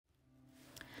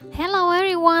Hello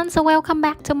everyone, so welcome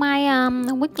back to my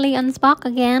weekly unbox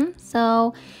again.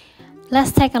 So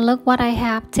let's take a look what I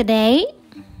have today.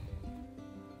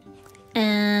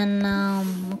 And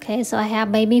okay, so I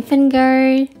have baby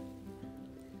finger.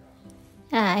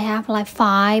 I have like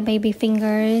 5 baby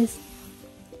fingers.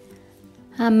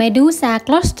 Medusa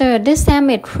cluster. This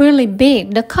time it's really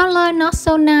big. The color not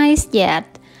so nice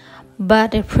yet,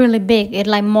 but it's really big. It's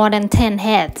like more than 10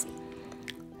 heads.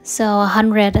 So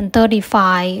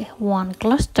 135 one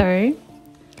cluster.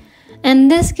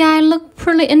 And this guy looked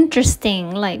pretty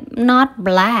interesting, like not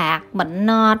black but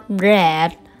not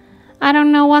red. I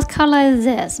don't know what color is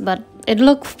this, but it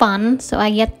looked fun, so I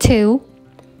get 2.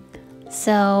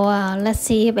 So let's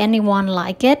see if anyone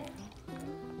like it.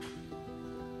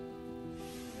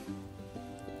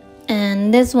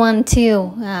 And this one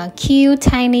too, cute,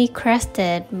 tiny,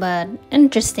 crested, but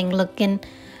interesting looking.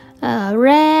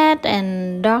 Red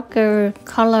and darker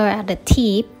color at the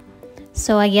tip,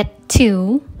 so I get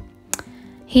 2.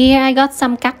 Here I got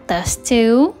some cactus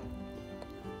too.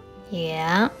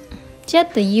 Yeah,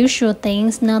 just the usual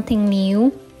things, nothing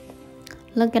new.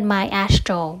 Look at my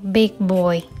astral, big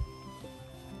boy.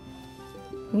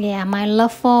 Yeah, my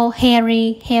Luffle,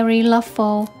 hairy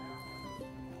Luffle.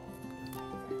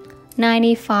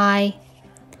 95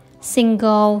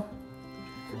 single.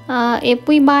 If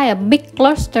we buy a big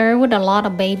cluster with a lot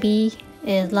of baby,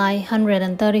 it's like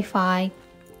 135.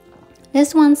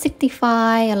 This one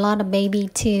 65, a lot of baby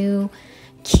too.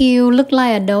 Cute, look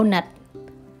like a donut.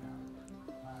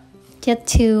 Just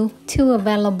two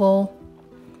available.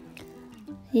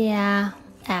 Yeah,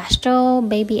 Astro,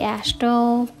 baby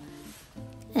Astro.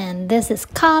 And this is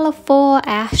colorful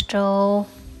Astro.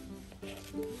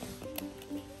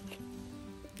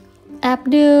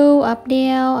 Abdul.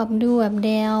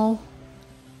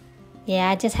 Yeah,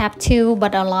 I just have 2,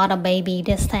 but a lot of baby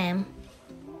this time.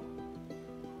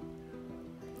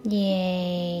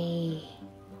 Yay.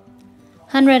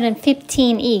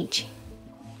 115 each.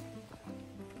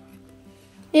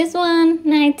 This one,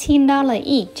 $19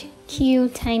 each.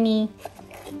 Cute, tiny.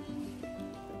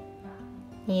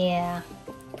 Yeah.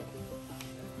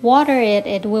 Water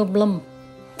it will bloom.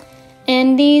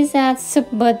 And these are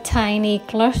super tiny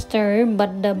cluster,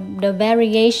 but the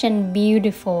variation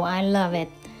beautiful. I love it.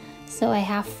 So I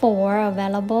have 4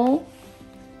 available.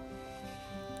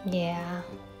 Yeah.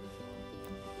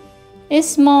 It's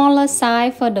smaller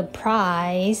size for the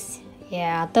price.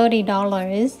 Yeah,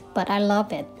 $30, but I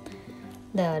love it.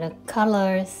 The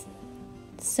colors,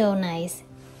 so nice.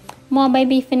 More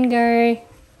baby finger.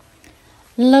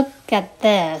 Look at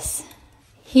this.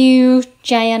 Huge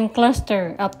giant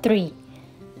cluster of 3.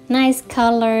 Nice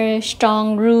color,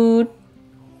 strong root.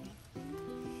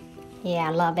 Yeah,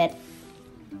 I love it.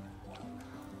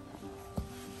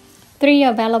 3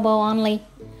 available only.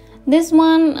 This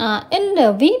one, in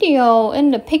the video,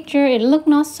 in the picture, it looked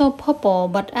not so purple,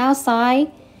 but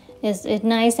outside it's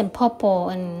nice and purple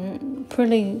and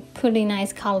pretty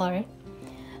nice color.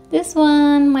 This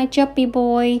one, my chubby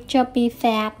boy, chubby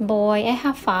fat boy. I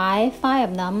have 5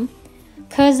 of them.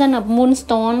 Cousin of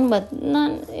moonstone, but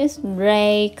not, it's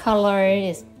gray color,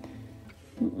 it's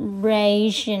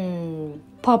beige and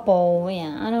purple.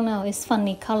 Yeah, I don't know, it's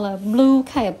funny color. Blue,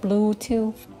 kind of blue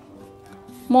too.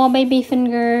 More baby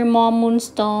finger, more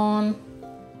moonstone.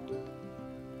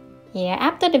 Yeah,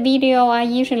 after the video I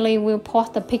usually will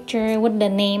post the picture with the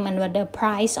name and with the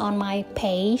price on my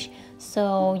page,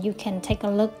 so you can take a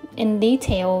look in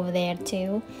detail over there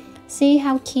too. See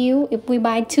how cute. If we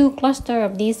buy 2 cluster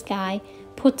of these guys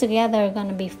put together,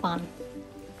 gonna be fun.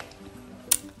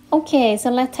 Okay,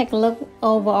 so let's take a look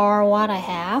over what I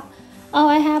have. Oh,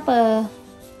 I have a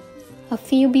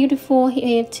few beautiful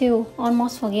here too.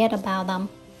 Almost forget about them.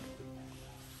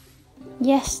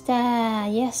 Yes,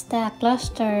 that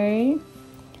cluster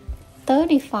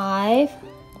 35.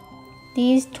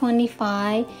 These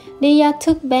 25. They are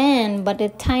took band, but the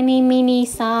tiny mini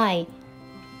size.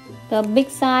 The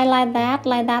big size like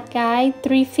that guy,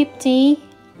 350.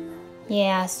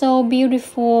 Yeah, so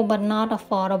beautiful but not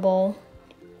affordable.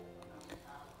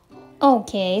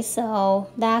 Okay, so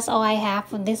that's all I have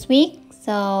for this week.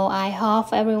 So I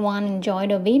hope everyone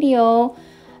enjoyed the video.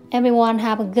 Everyone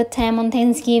have a good time on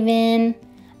Thanksgiving.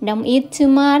 Don't eat too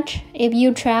much. If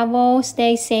you travel,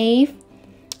 stay safe.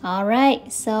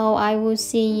 Alright, so I will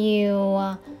see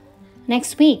you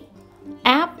next week.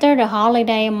 After the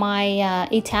holiday, my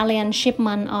Italian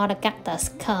shipment or the cactus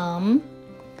come.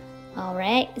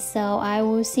 Alright, so I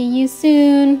will see you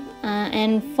soon.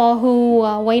 And for who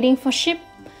are waiting for ship,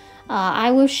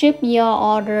 I will ship your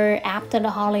order after the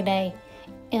holiday.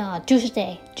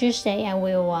 Tuesday I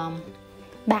will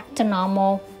back to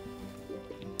normal.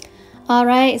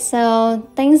 Alright, so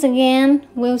thanks again.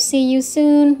 We'll see you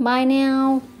soon. Bye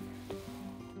now.